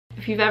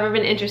If you've ever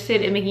been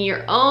interested in making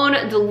your own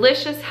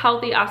delicious,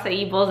 healthy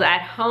acai bowls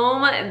at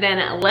home,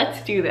 then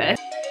let's do this.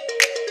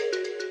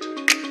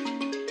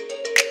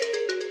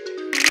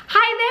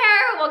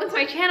 Welcome to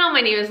my channel.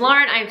 My name is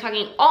Lauren. I am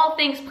talking all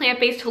things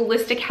plant-based,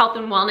 holistic health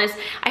and wellness.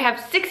 I have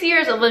 6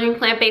 years of living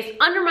plant-based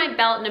under my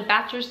belt and a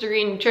bachelor's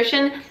degree in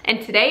nutrition.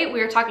 And today we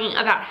are talking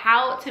about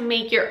how to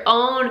make your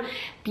own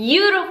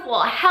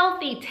beautiful,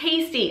 healthy,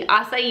 tasty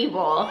acai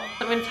bowl.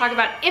 I'm going to talk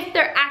about if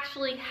they're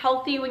actually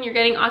healthy when you're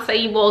getting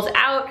acai bowls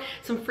out,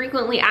 some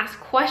frequently asked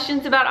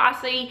questions about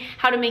acai,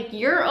 how to make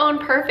your own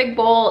perfect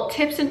bowl,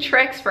 tips and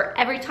tricks for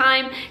every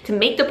time to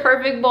make the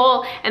perfect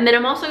bowl, and then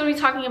I'm also going to be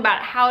talking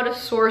about how to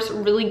source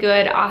really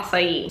good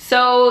acai.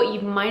 So you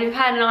might have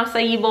had an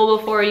acai bowl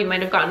before, you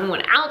might have gotten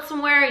one out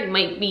somewhere, you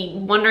might be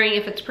wondering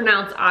if it's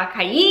pronounced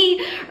acai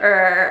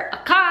or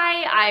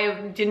acai.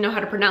 I didn't know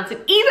how to pronounce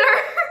it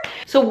either.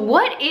 So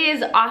what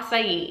is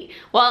acai?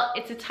 Well,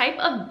 it's a type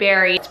of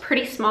berry. It's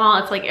pretty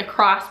small. It's like a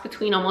cross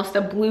between almost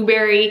a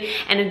blueberry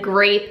and a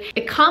grape.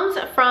 It comes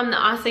from the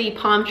acai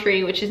palm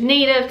tree, which is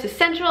native to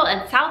Central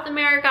and South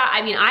America.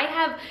 I mean, I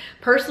have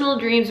personal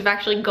dreams of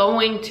actually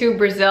going to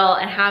Brazil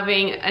and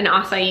having an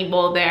acai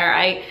bowl there.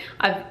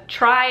 I've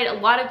tried a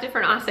lot of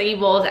different acai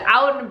bowls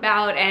out and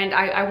about, and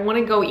I want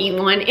to go eat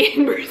one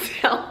in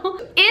Brazil.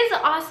 Is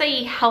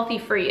acai healthy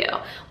for you?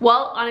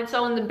 Well, on its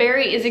own, the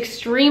berry is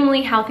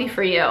extremely healthy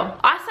for you.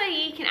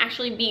 Acai can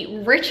actually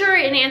be richer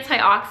in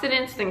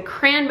antioxidants than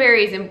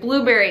cranberries and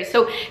blueberries.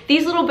 So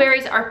these little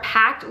berries are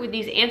packed with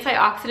these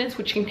antioxidants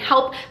which can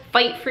help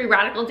fight free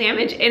radical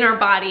damage in our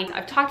bodies.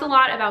 I've talked a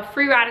lot about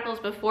free radicals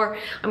before.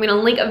 I'm gonna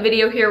link a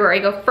video here where I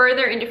go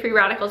further into free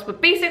radicals,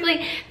 but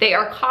basically they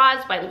are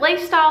caused by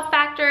lifestyle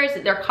factors,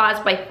 they're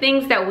caused by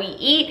things that we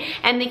eat,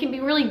 and they can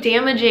be really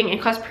damaging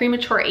and cause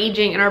premature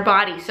aging in our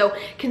body. So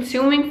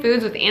consuming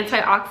foods with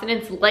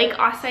antioxidants like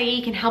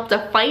acai can help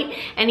to fight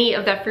any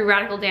of that free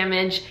radical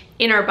damage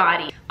in our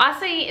body.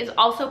 Acai is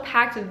also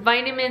packed with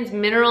vitamins,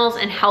 minerals,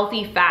 and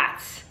healthy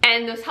fats.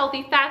 And those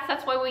healthy fats,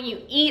 that's why when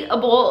you eat a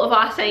bowl of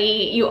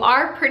acai, you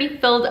are pretty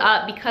filled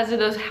up because of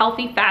those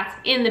healthy fats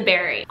in the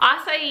berry.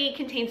 Acai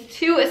contains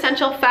 2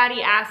 essential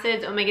fatty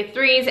acids,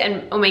 omega-3s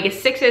and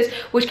omega-6s,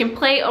 which can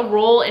play a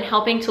role in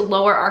helping to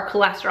lower our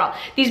cholesterol.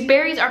 These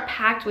berries are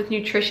packed with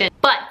nutrition,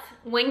 but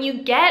when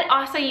you get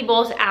acai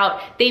bowls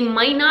out, they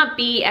might not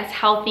be as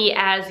healthy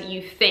as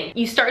you think.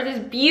 You start this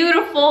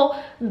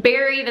beautiful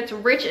berry that's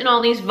rich in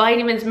all these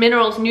vitamins,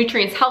 minerals,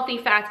 nutrients, healthy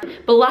fats,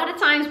 but a lot of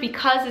times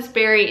because this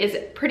berry is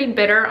pretty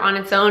bitter on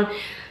its own,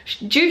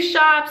 juice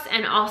shops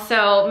and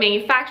also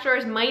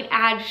manufacturers might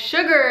add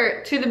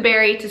sugar to the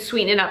berry to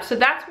sweeten it up. So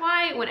that's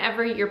why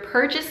whenever you're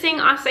purchasing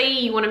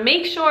acai, you want to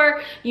make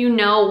sure you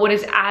know what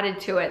is added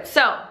to it.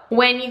 So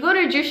when you go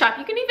to a juice shop,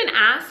 you can even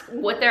ask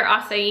what their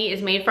acai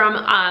is made from.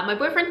 My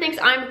boyfriend thinks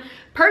I'm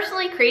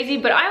personally crazy,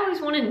 but I always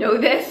want to know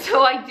this,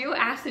 so I do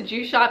ask the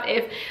juice shop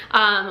if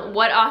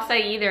what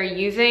acai they're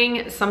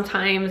using.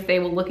 Sometimes they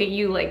will look at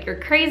you like you're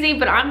crazy,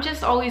 but I'm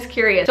just always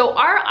curious. So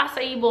are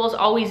acai bowls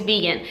always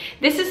vegan?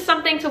 This is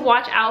something to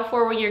watch out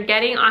for when you're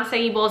getting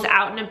acai bowls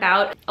out and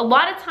about. A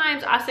lot of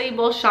times acai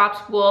bowl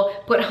shops will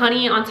put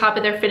honey on top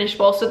of their finished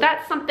bowl, so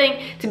that's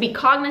something to be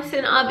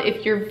cognizant of.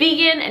 If you're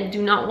vegan and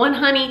do not want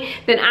honey,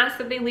 then ask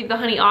that they leave the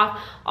honey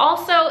off.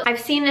 Also, I've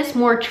seen this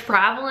more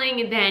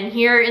traveling than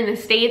here in the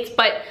States,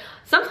 but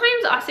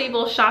sometimes acai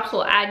bowl shops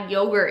will add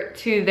yogurt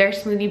to their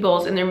smoothie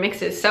bowls and their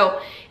mixes. So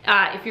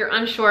if you're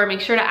unsure,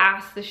 make sure to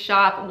ask the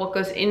shop what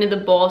goes into the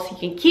bowl so you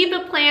can keep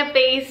it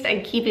plant-based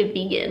and keep it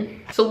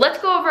vegan. So let's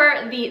go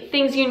over the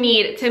things you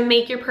need to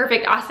make your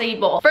perfect acai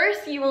bowl.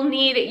 First, you will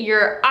need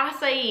your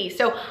acai.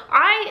 So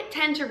I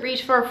tend to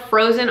reach for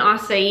frozen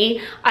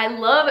acai. I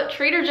love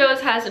Trader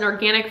Joe's has an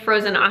organic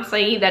frozen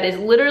acai that is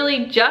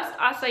literally just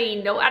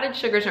acai, no added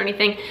sugars or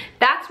anything.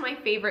 That's my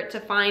favorite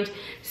to find.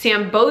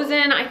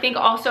 Sambozen, I think,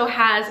 also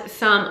has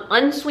some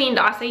unsweetened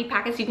acai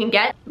packets you can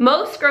get.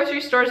 Most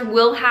grocery stores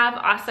will have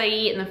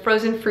acai in the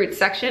frozen fruit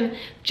section.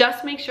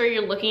 Just make sure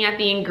you're looking at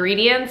the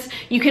ingredients.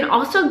 You can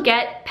also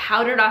get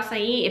powdered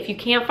acai if you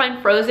can't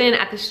find frozen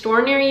at the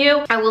store near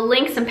you. I will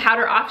link some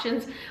powder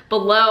options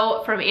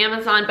below from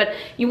Amazon, but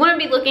you want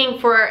to be looking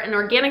for an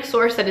organic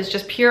source that is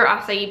just pure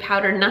acai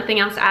powder, nothing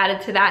else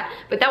added to that,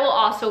 but that will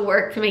also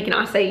work to make an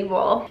acai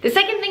bowl. The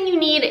second thing you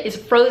need is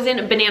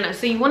frozen bananas.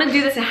 So you want to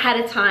do this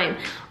ahead of time.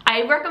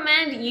 I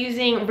recommend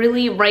using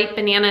really ripe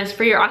bananas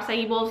for your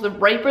acai bowls. The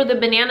riper the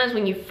bananas,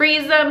 when you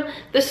freeze them,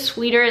 the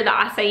sweeter the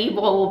acai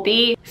bowl will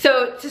be.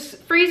 So to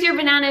freeze your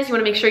bananas, you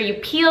want to make sure you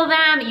peel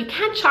them. You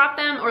can chop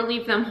them or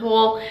leave them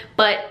whole,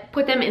 but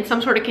put them in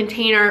some sort of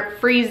container,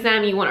 freeze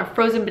them. You want a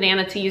frozen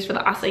banana to use for the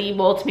acai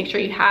bowl to make sure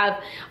you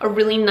have a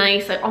really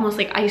nice, like almost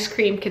like ice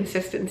cream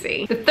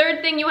consistency. The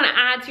third thing you want to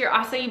add to your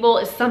acai bowl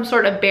is some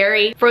sort of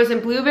berry.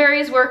 Frozen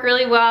blueberries work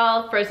really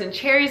well, frozen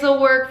cherries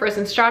will work,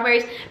 frozen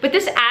strawberries, but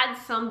this adds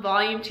some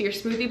volume to your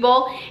smoothie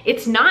bowl.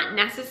 It's not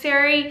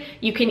necessary.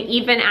 You can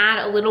even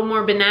add a little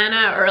more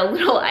banana or a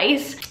little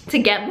ice to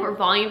get more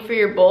volume for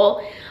your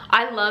bowl.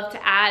 I love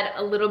to add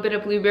a little bit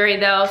of blueberry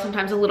though,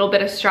 sometimes a little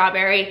bit of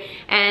strawberry,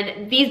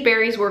 and these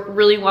berries work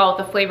really well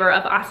with the flavor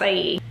of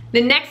acai.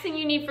 The next thing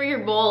you need for your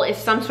bowl is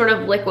some sort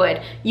of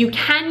liquid. You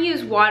can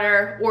use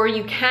water, or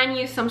you can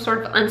use some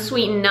sort of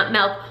unsweetened nut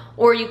milk,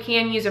 or you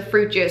can use a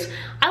fruit juice.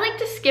 I like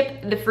to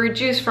skip the fruit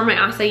juice for my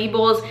acai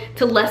bowls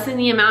to lessen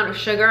the amount of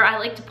sugar. I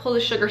like to pull the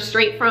sugar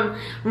straight from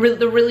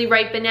the really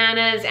ripe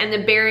bananas and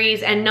the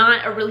berries, and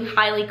not a really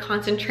highly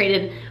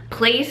concentrated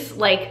place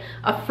like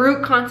a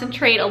fruit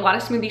concentrate. A lot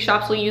of smoothie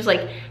shops will use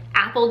like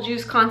apple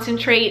juice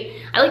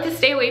concentrate. I like to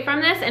stay away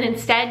from this and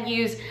instead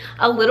use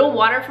a little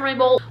water for my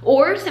bowl,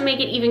 or to make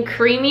it even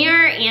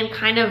creamier and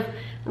kind of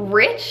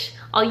rich,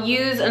 I'll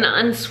use an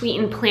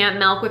unsweetened plant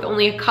milk with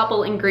only a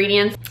couple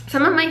ingredients.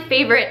 Some of my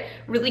favorite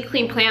really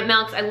clean plant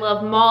milks, I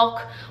love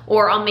milk,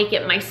 or I'll make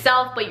it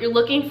myself, but you're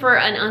looking for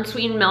an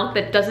unsweetened milk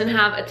that doesn't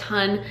have a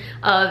ton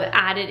of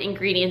added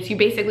ingredients. You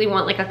basically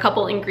want like a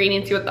couple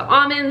ingredients. You want the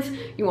almonds,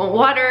 you want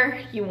water,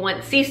 you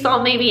want sea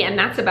salt maybe, and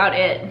that's about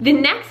it. The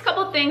next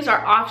couple things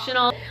are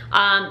optional.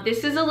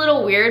 This is a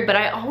little weird, but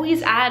I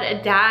always add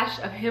a dash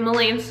of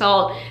Himalayan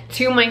salt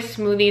to my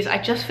smoothies.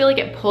 I just feel like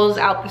it pulls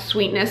out the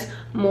sweetness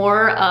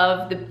more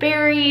of the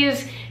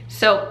berries.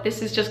 So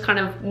this is just kind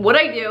of what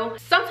I do.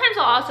 Sometimes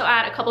I'll also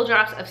add a couple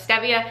drops of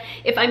stevia.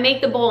 If I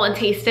make the bowl and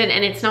taste it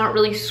and it's not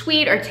really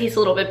sweet or tastes a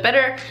little bit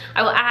bitter,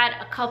 I will add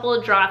a couple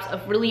of drops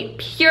of really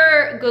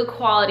pure, good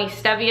quality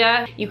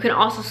stevia. You can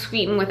also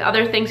sweeten with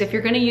other things. If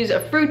you're gonna use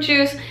a fruit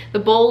juice, the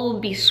bowl will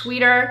be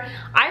sweeter.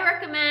 I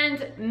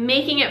recommend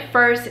making it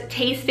first,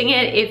 tasting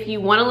it. If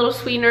you want a little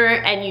sweetener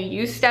and you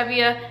use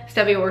stevia,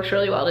 stevia works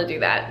really well to do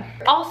that.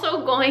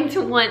 Also going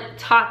to want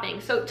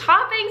toppings. So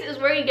toppings is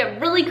where you get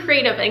really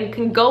creative and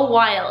can go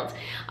wild.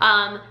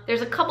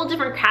 There's a couple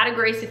different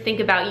categories to think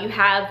about. You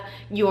have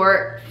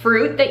your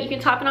fruit that you can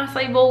top an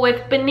acai bowl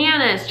with: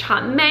 bananas,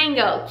 chopped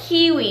mango,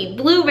 kiwi,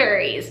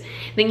 blueberries.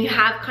 Then you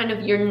have kind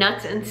of your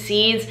nuts and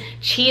seeds.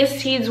 Chia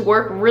seeds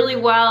work really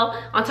well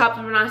on top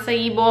of an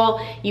acai bowl.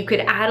 You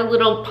could add a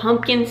little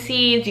pumpkin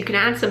seeds. You can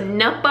add some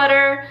nut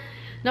butter.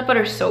 Nut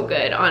butter is so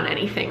good on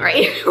anything,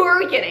 right? Who are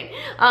we kidding?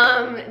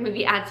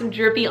 Maybe add some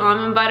drippy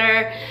almond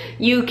butter.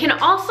 You can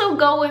also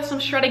go with some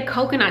shredded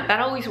coconut.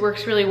 That always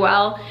works really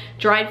well.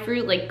 Dried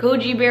fruit like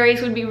goji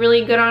berries would be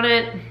really good on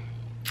it.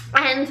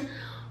 And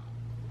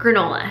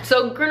granola.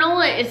 So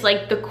granola is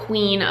like the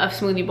queen of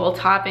smoothie bowl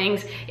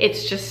toppings.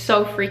 It's just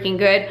so freaking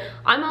good.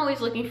 I'm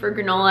always looking for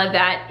granola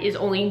that is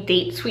only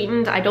date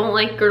sweetened. I don't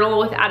like granola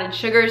with added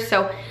sugars,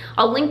 so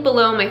I'll link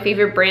below my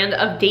favorite brand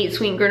of date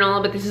sweetened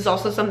granola, but this is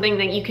also something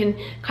that you can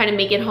kind of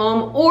make at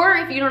home. Or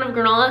if you don't have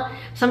granola,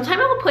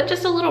 sometimes I'll put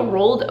just a little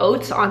rolled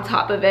oats on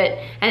top of it,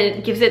 and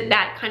it gives it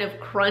that kind of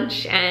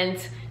crunch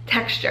and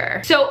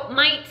texture. So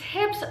my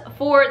tips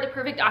for the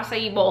perfect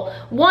acai bowl: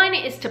 one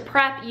is to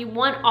prep. You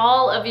want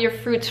all of your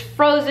fruits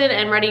frozen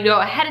and ready to go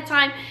ahead of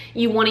time.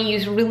 You want to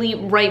use really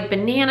ripe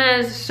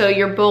bananas so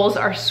your bowls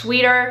are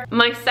sweeter.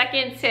 My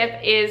second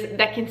tip is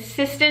that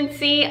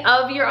consistency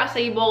of your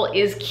acai bowl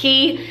is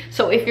key.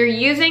 So if you're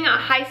using a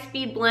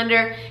high-speed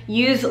blender,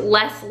 use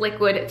less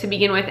liquid to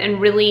begin with, and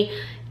really,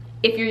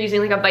 if you're using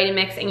like a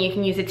Vitamix and you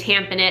can use a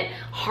tamp in it,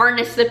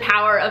 harness the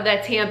power of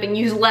that tamp and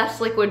use less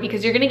liquid,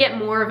 because you're gonna get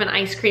more of an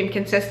ice cream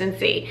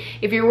consistency.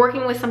 If you're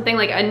working with something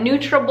like a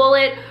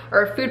NutriBullet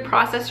or a food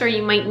processor,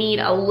 you might need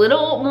a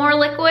little more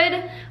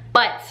liquid,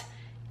 but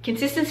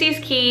consistency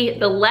is key.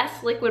 The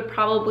less liquid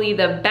probably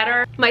the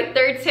better. My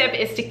third tip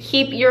is to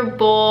keep your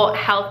bowl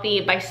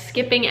healthy by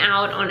skipping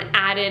out on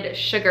added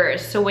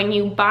sugars. So when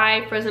you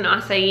buy frozen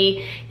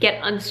acai, get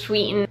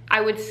unsweetened. I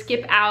would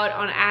skip out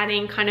on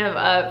adding kind of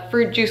a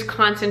fruit juice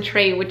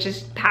concentrate, which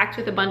is packed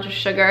with a bunch of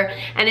sugar,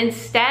 and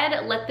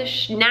instead let the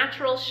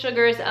natural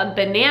sugars of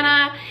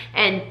banana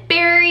and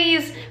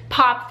berries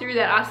pop through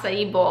that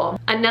acai bowl.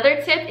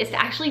 Another tip is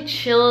to actually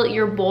chill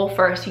your bowl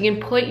first. You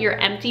can put your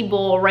empty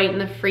bowl right in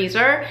the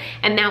freezer,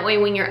 and that way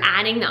when you're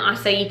adding the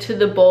acai to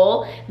the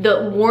bowl,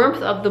 the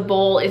warmth of the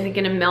bowl isn't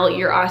gonna melt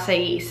your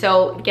acai.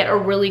 So get a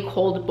really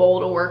cold bowl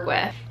to work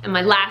with. And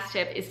my last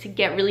tip is to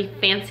get really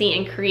fancy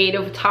and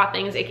creative with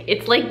toppings.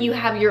 It's like you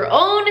have your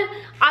own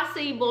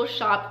acai bowl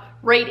shop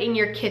right in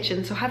your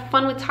kitchen. So have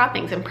fun with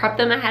toppings and prep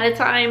them ahead of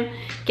time.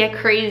 Get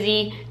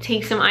crazy,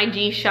 take some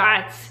IG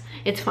shots.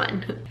 It's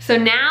fun. So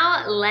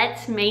now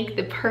let's make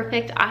the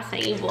perfect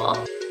acai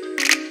bowl.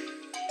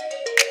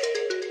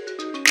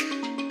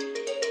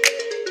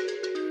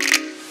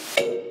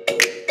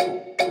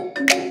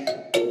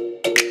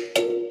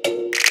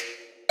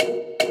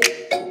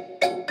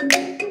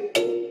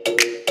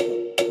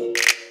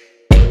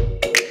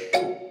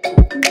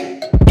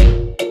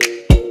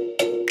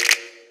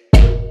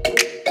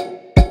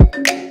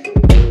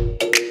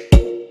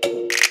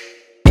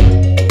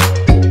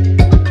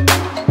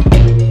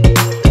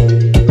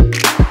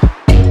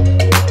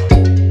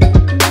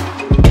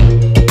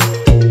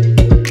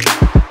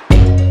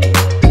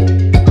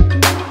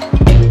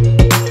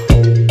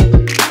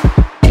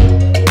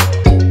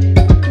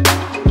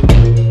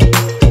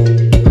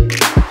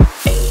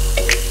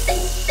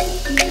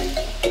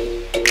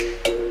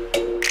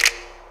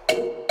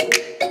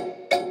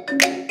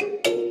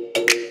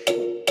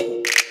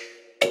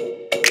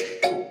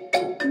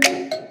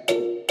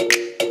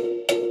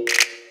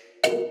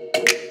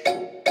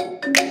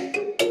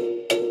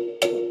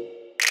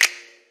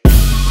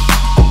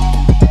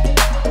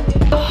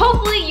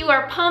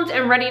 pumped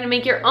and ready to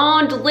make your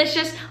own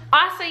delicious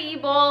acai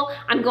bowl,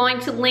 I'm going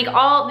to link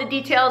all the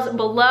details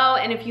below.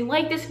 And if you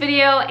like this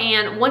video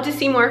and want to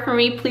see more from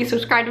me, please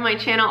subscribe to my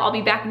channel. I'll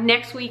be back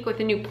next week with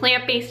a new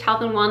plant-based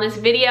health and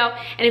wellness video.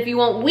 And if you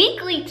want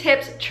weekly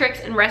tips, tricks,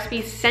 and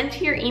recipes sent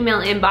to your email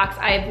inbox,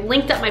 I have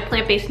linked up my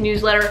plant-based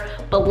newsletter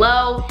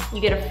below.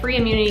 You get a free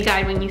immunity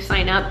guide when you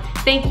sign up.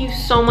 Thank you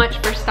so much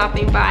for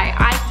stopping by.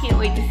 I can't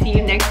wait to see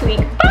you next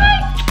week.